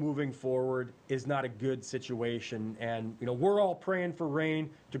domino moving forward is not a good situation, and you know, we're all praying for rain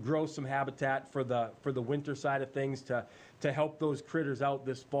to grow some habitat for the winter side of things, to help those critters out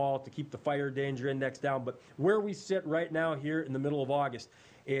this fall, to keep the fire danger index down. But where we sit right now here in the middle of August,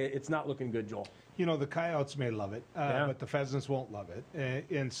 it's not looking good, Joel. You know, the coyotes may love it, but the pheasants won't love it.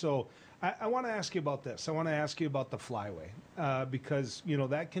 And so I want to ask you about this. I want to ask you about the flyway, because, you know,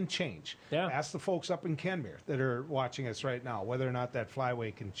 that can change. Ask the folks up in Kenmare that are watching us right now whether or not that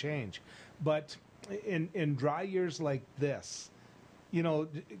flyway can change. But in dry years like this, you know,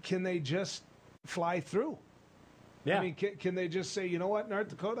 can they just fly through? I mean, can they just say, you know what, North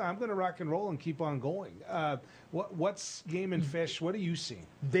Dakota, I'm going to rock and roll and keep on going? What's game and fish? What are you seeing?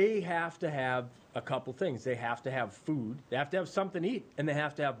 They have to have a couple things. They have to have food. They have to have something to eat, and they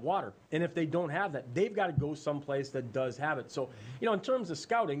have to have water. And if they don't have that, they've got to go someplace that does have it. So, you know, in terms of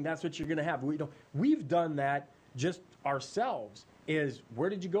scouting, that's what you're going to have. We've done that just ourselves. Is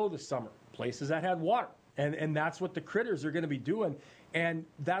where did you go this summer? Places that had water. And that's what the critters are going to be doing. And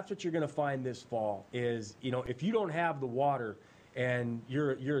that's what you're going to find this fall is, you know, if you don't have the water and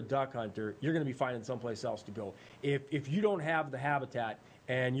you're a duck hunter, you're going to be finding someplace else to go. If you don't have the habitat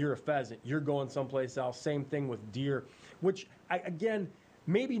and you're a pheasant, you're going someplace else. Same thing with deer, which, again,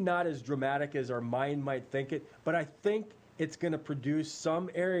 maybe not as dramatic as our mind might think it, but I think it's going to produce some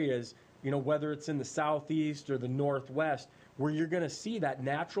areas, you know, whether it's in the southeast or the northwest, where you're going to see that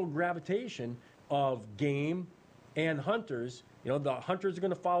natural gravitation of game and hunters. You know, the hunters are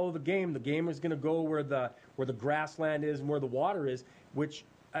going to follow the game. The game is going to go where the grassland is and where the water is, which,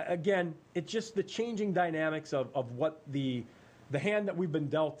 again, it's just the changing dynamics of what the hand that we've been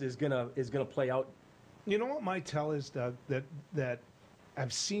dealt is going to play out. You know what my tell is, Doug, that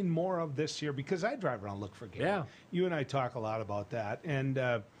I've seen more of this year, because I drive around and look for game. Yeah. You and I talk a lot about that. And,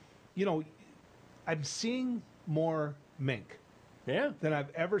 you know, I'm seeing more mink. Than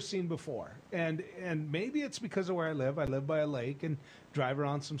I've ever seen before, and maybe it's because of where I live. I live by a lake and drive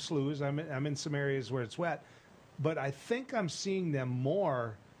around some sloughs. I'm in some areas where it's wet, but I think I'm seeing them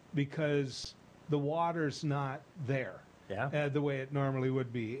more because the water's not there, the way it normally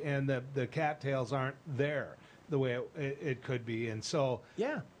would be, and the cattails aren't there the way it could be, and so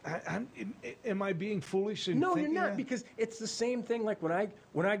am I being foolish? No, you're not, because it's the same thing. Like when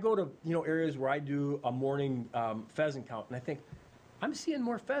I go to, you know, areas where I do a morning pheasant count, and I think, I'm seeing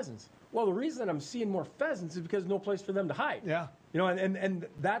more pheasants. Well, the reason I'm seeing more pheasants is because no place for them to hide. Yeah. You know, and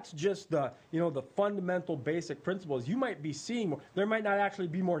that's just the, you know, the fundamental basic principles. You might be seeing more. There might not actually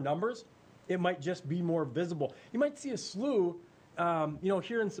be more numbers. It might just be more visible. You might see a slough, you know,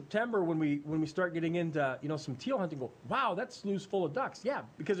 here in September when we start getting into, you know, some teal hunting. Go, wow, that slough's full of ducks. Yeah,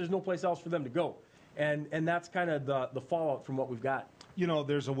 because there's no place else for them to go. And that's kind of the fallout from what we've got. You know,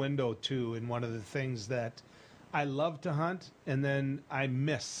 there's a window too, and one of the things that I love to hunt, and then I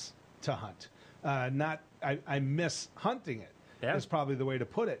miss to hunt. I miss hunting it. Is probably the way to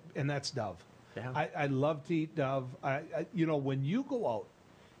put it, and that's dove. I love to eat dove. You know, when you go out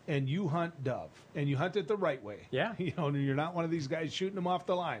and you hunt dove, and you hunt it the right way. You know, you're not one of these guys shooting them off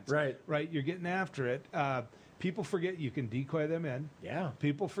the lines. Right. You're getting after it. People forget you can decoy them in.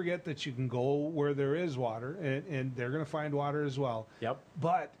 People forget that you can go where there is water, and they're going to find water as well.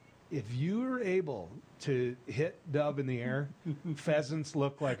 But if you're able to hit dove in the air, pheasants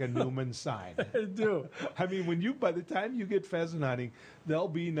look like a Newman sign. They do. I mean, by the time you get pheasant hunting, there'll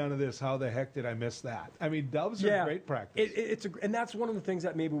be none of this, how the heck did I miss that? I mean, doves are great practice. And that's one of the things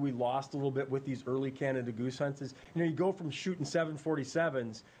that maybe we lost a little bit with these early Canada goose hunts is, you go from shooting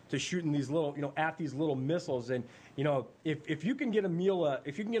 747s to shooting these little, at these little missiles. And, if you can get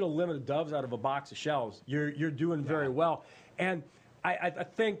if you can get a limit of doves out of a box of shells, you're doing very well. And I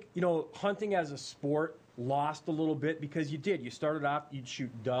think, hunting as a sport lost a little bit because you started off, you'd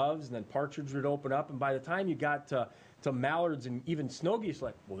shoot doves and then partridge would open up. And by the time you got to mallards and even snow geese,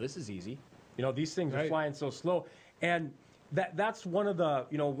 like, well, this is easy. These things are flying so slow. And that's one of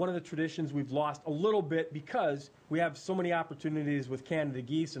the traditions we've lost a little bit because we have so many opportunities with Canada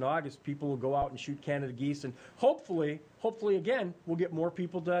geese. In August, people will go out and shoot Canada geese, and hopefully again, we'll get more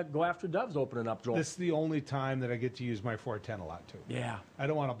people to go after doves opening up, Joel. This is the only time that I get to use my 410 a lot too. Yeah, I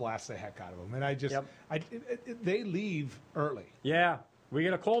don't want to blast the heck out of them, and I just they leave early. Yeah, we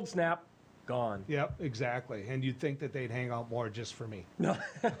get a cold snap. Gone. Yep, exactly. And you'd think that they'd hang out more just for me. No,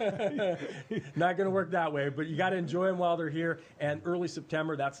 not going to work that way. But you got to enjoy them while they're here. And early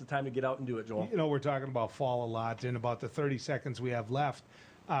September, that's the time to get out and do it, Joel. We're talking about fall a lot. In about the 30 seconds we have left,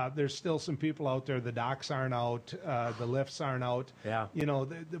 there's still some people out there. The docks aren't out. The lifts aren't out. Yeah.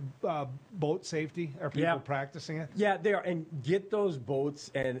 The boat safety. Are people practicing it? Yeah, they are. And get those boats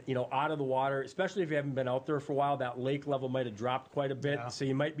and out of the water, especially if you haven't been out there for a while. That lake level might have dropped quite a bit, so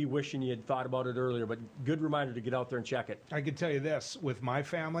you might be wishing you had thought about it earlier. But good reminder to get out there and check it. I can tell you this: with my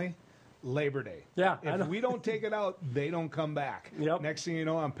family, Labor Day. Yeah. If we don't take it out, they don't come back. Yep. Next thing you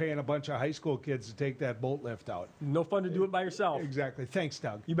know, I'm paying a bunch of high school kids to take that boat lift out. No fun to do it by yourself. Exactly. Thanks,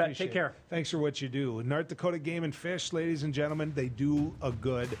 Doug. You bet. Appreciate Take care. it. Thanks for what you do. North Dakota Game and Fish, ladies and gentlemen, they do a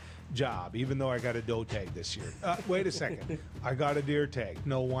good job, even though I got a doe tag this year. Wait a second. I got a deer tag.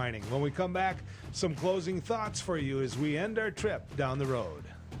 No whining. When we come back, some closing thoughts for you as we end our trip down the road.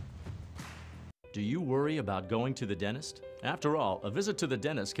 Do you worry about going to the dentist? After all, a visit to the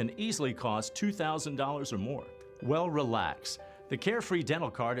dentist can easily cost $2,000 or more. Well, relax. The Carefree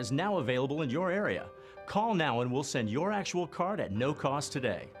Dental Card is now available in your area. Call now and we'll send your actual card at no cost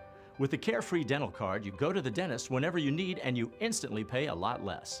today. With the Carefree Dental Card, you go to the dentist whenever you need and you instantly pay a lot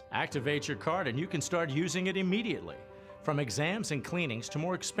less. Activate your card and you can start using it immediately. From exams and cleanings to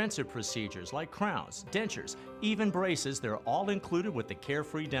more expensive procedures like crowns, dentures, even braces, they're all included with the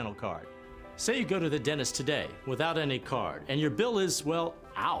Carefree Dental Card. Say you go to the dentist today without any card and your bill is, well,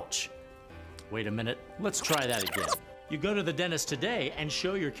 ouch. Wait a minute, let's try that again. You go to the dentist today and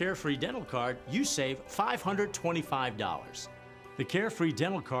show your Carefree Dental Card, you save $525. The Carefree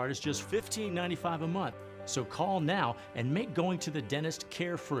Dental Card is just $15.95 a month, so call now and make going to the dentist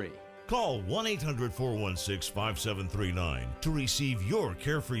carefree. Call 1-800-416-5739 to receive your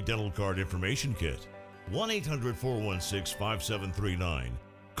Carefree Dental Card information kit. 1-800-416-5739.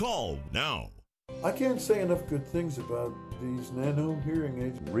 Call now. I can't say enough good things about these nano hearing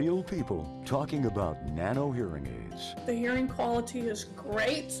aids. Real people talking about nano hearing aids. The hearing quality is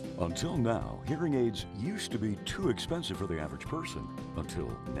great. Until now, hearing aids used to be too expensive for the average person.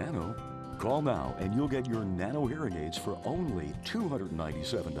 Until nano. Call now and you'll get your nano hearing aids for only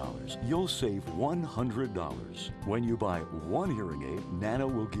 $297. You'll save $100. When you buy one hearing aid, Nano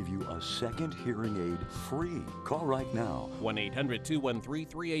will give you a second hearing aid free. Call right now.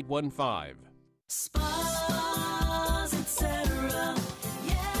 1-800-213-3815. Spas, etc.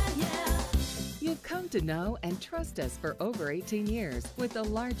 Yeah. You've come to know and trust us for over 18 years with the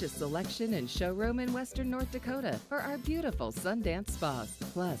largest selection and showroom in Western North Dakota for our beautiful Sundance spas.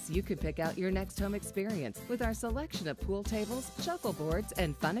 Plus, you could pick out your next home experience with our selection of pool tables, shuffleboards,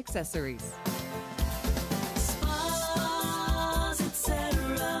 and fun accessories. Spas,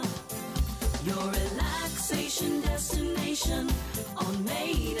 etc. Your relaxation destination on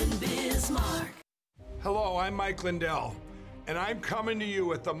Main and Bismarck. Hello, I'm Mike Lindell, and I'm coming to you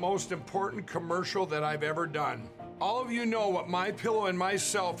with the most important commercial that I've ever done. All of you know what MyPillow and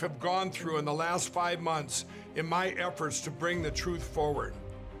myself have gone through in the last 5 months in my efforts to bring the truth forward.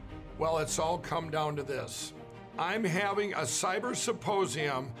 Well, it's all come down to this. I'm having a cyber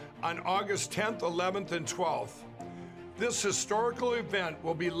symposium on August 10th, 11th, and 12th. This historical event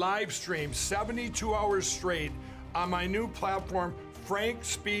will be live streamed 72 hours straight on my new platform,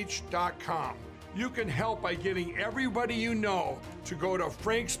 frankspeech.com. You can help by getting everybody you know to go to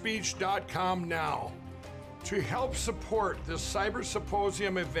frankspeech.com now. To help support this Cyber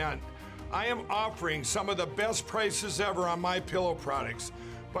Symposium event, I am offering some of the best prices ever on MyPillow products,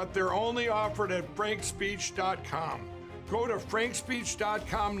 but they're only offered at frankspeech.com. Go to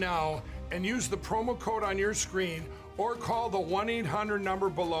frankspeech.com now and use the promo code on your screen or call the 1-800 number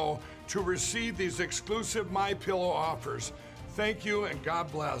below to receive these exclusive MyPillow offers. Thank you and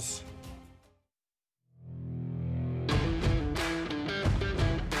God bless.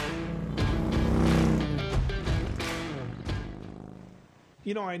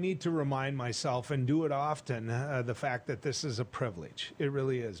 You know, I need to remind myself, and do it often, the fact that this is a privilege. It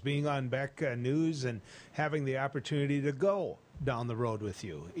really is. Being on Beck News and having the opportunity to go down the road with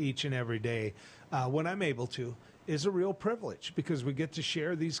you each and every day when I'm able to is a real privilege, because we get to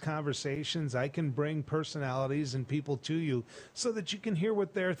share these conversations. I can bring personalities and people to you so that you can hear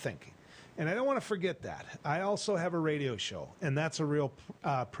what they're thinking. And I don't want to forget that. I also have a radio show, and that's a real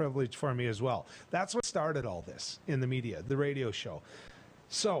privilege for me as well. That's what started all this in the media, the radio show.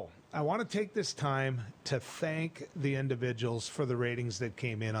 So I want to take this time to thank the individuals for the ratings that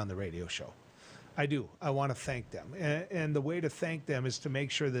came in on the radio show. I do. I want to thank them. And the way to thank them is to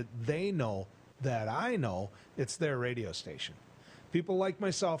make sure that they know that I know it's their radio station. People like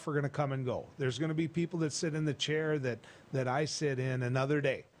myself are going to come and go. There's going to be people that sit in the chair that I sit in another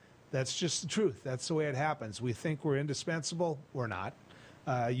day. That's just the truth. That's the way it happens. We think we're indispensable. We're not.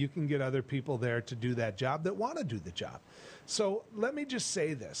 You can get other people there to do that job that want to do the job. So let me just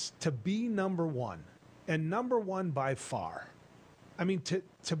say this. To be number one, and number one by far, I mean,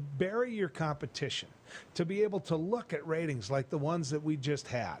 to bury your competition, to be able to look at ratings like the ones that we just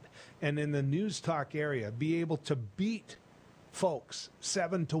had, and in the news talk area, be able to beat folks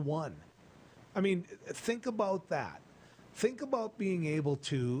 7-1. I mean, think about that. Think about being able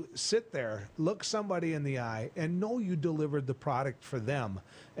to sit there, look somebody in the eye, and know you delivered the product for them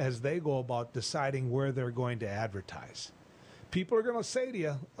as they go about deciding where they're going to advertise. People are going to say to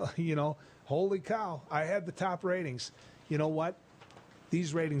you, you know, holy cow, I had the top ratings. You know what?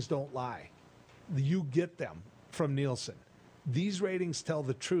 These ratings don't lie. You get them from Nielsen. These ratings tell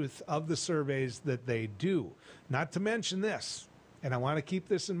the truth of the surveys that they do. Not to mention this, and I want to keep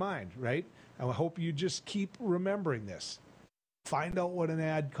this in mind, right? I hope you just keep remembering this. Find out what an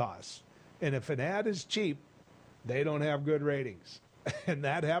ad costs. And if an ad is cheap, they don't have good ratings. And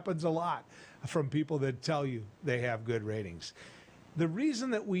that happens a lot from people that tell you they have good ratings. The reason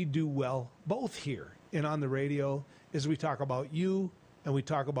that we do well, both here and on the radio, is we talk about you and we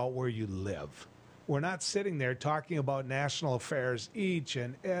talk about where you live. We're not sitting there talking about national affairs each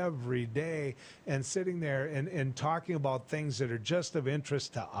and every day and sitting there and talking about things that are just of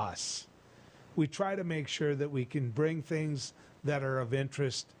interest to us. We try to make sure that we can bring things that are of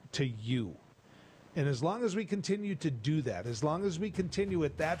interest to you. And as long as we continue to do that, as long as we continue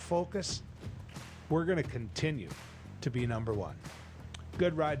with that focus, we're going to continue to be number one.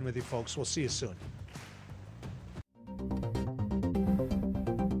 Good riding with you, folks. We'll see you soon.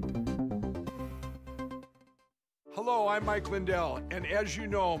 Hello, I'm Mike Lindell, and as you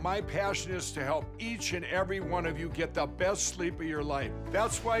know, my passion is to help each and every one of you get the best sleep of your life.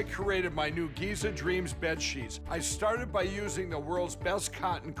 That's why I created my new Giza Dreams bed sheets. I started by using the world's best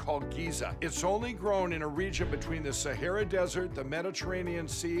cotton called Giza. It's only grown in a region between the Sahara Desert, the Mediterranean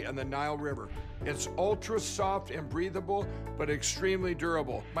Sea, and the Nile River. It's ultra soft and breathable, but extremely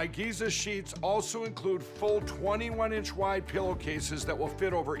durable. My Giza sheets also include full 21-inch wide pillowcases that will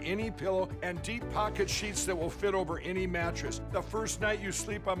fit over any pillow and deep pocket sheets that will fit over any mattress. The first night you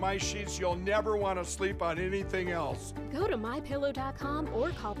sleep on my sheets, you'll never want to sleep on anything else. Go to MyPillow.com or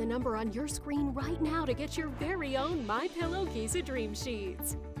call the number on your screen right now to get your very own MyPillow Giza Dream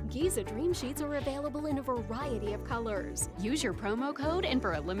Sheets. Giza Dream Sheets are available in a variety of colors. Use your promo code, and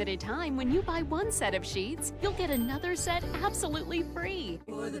for a limited time, when you buy one set of sheets, you'll get another set absolutely free.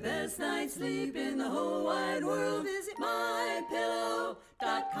 For the best night's sleep in the whole wide world, visit MyPillow.com.